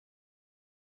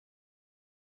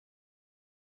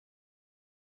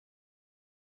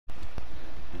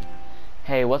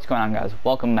Hey, what's going on, guys?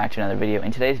 Welcome back to another video.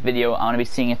 In today's video, I'm going to be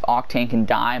seeing if Octane can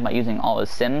die by using all his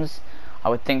Sims. I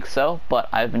would think so, but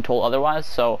I've been told otherwise,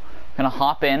 so I'm going to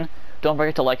hop in. Don't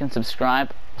forget to like and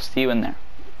subscribe. We'll see you in there.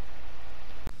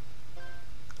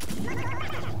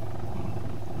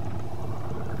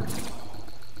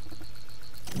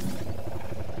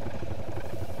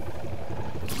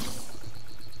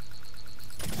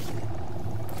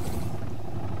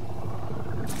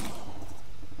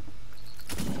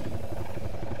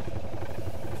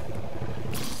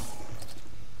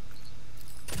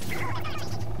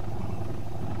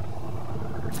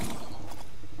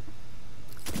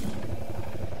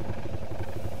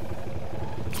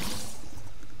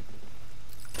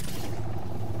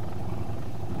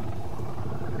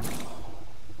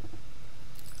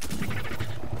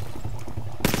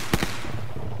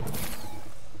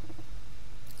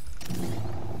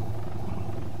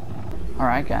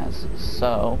 Alright guys,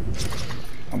 so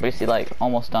we're basically like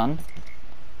almost done.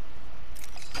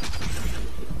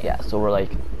 Yeah, so we're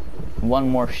like one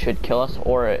more should kill us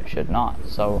or it should not,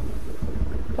 so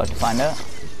about to find out.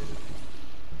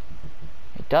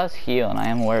 It does heal and I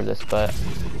am aware of this, but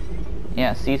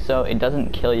yeah, see, so it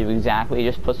doesn't kill you exactly,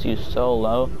 it just puts you so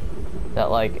low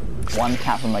that like one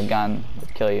tap from a gun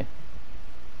would kill you.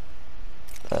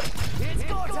 But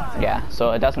yeah,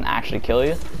 so it doesn't actually kill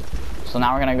you. So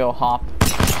now we're gonna go hop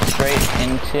straight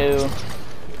into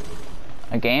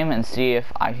a game and see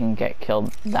if I can get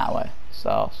killed that way.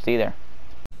 So, see you there.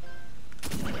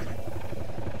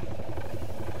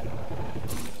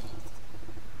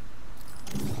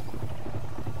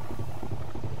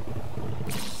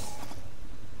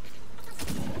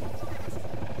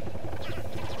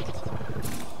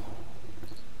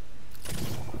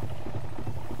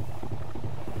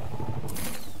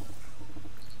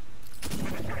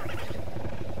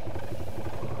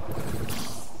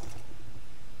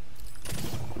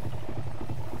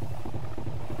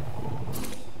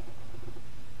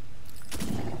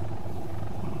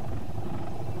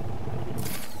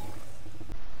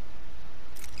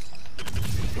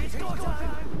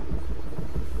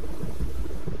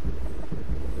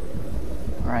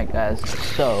 Alright guys,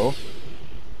 so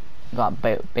got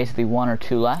basically one or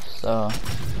two left, so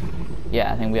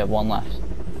yeah, I think we have one left,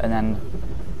 and then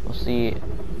we'll see.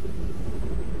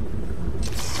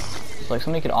 So like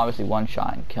somebody could obviously one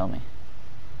shot and kill me,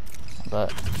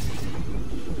 but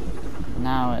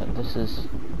now this is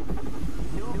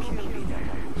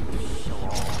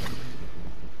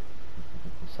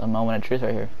a moment of truth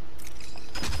right here.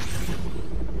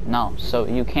 No, so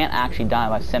you can't actually die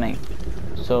by simming.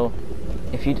 So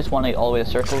if you just want to get all the way to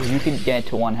circle, you could get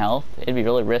to 1 health. It'd be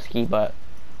really risky, but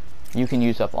you can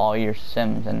use up all your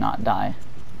Sims and not die.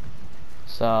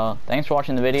 So thanks for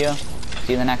watching the video.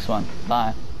 See you in the next one.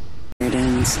 Bye.